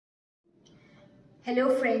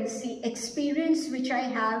Hello friends, the experience which I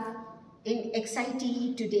have in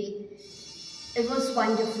XITE today, it was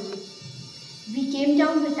wonderful. We came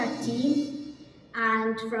down with our team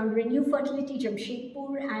and from Renew Fertility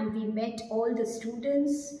Jamshedpur, and we met all the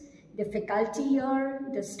students, the faculty here,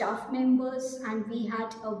 the staff members, and we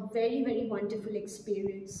had a very wonderful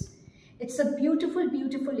experience. It's a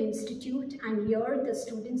beautiful institute, and here the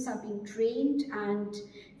students are being trained and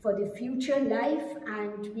for the future life,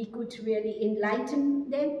 and we could really enlighten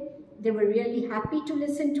them. They were really happy to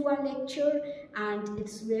listen to our lecture, and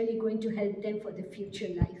it's really going to help them for the future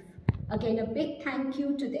life. Again, a big thank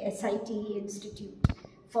you to the XITE Institute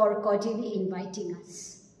for cordially inviting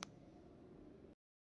us.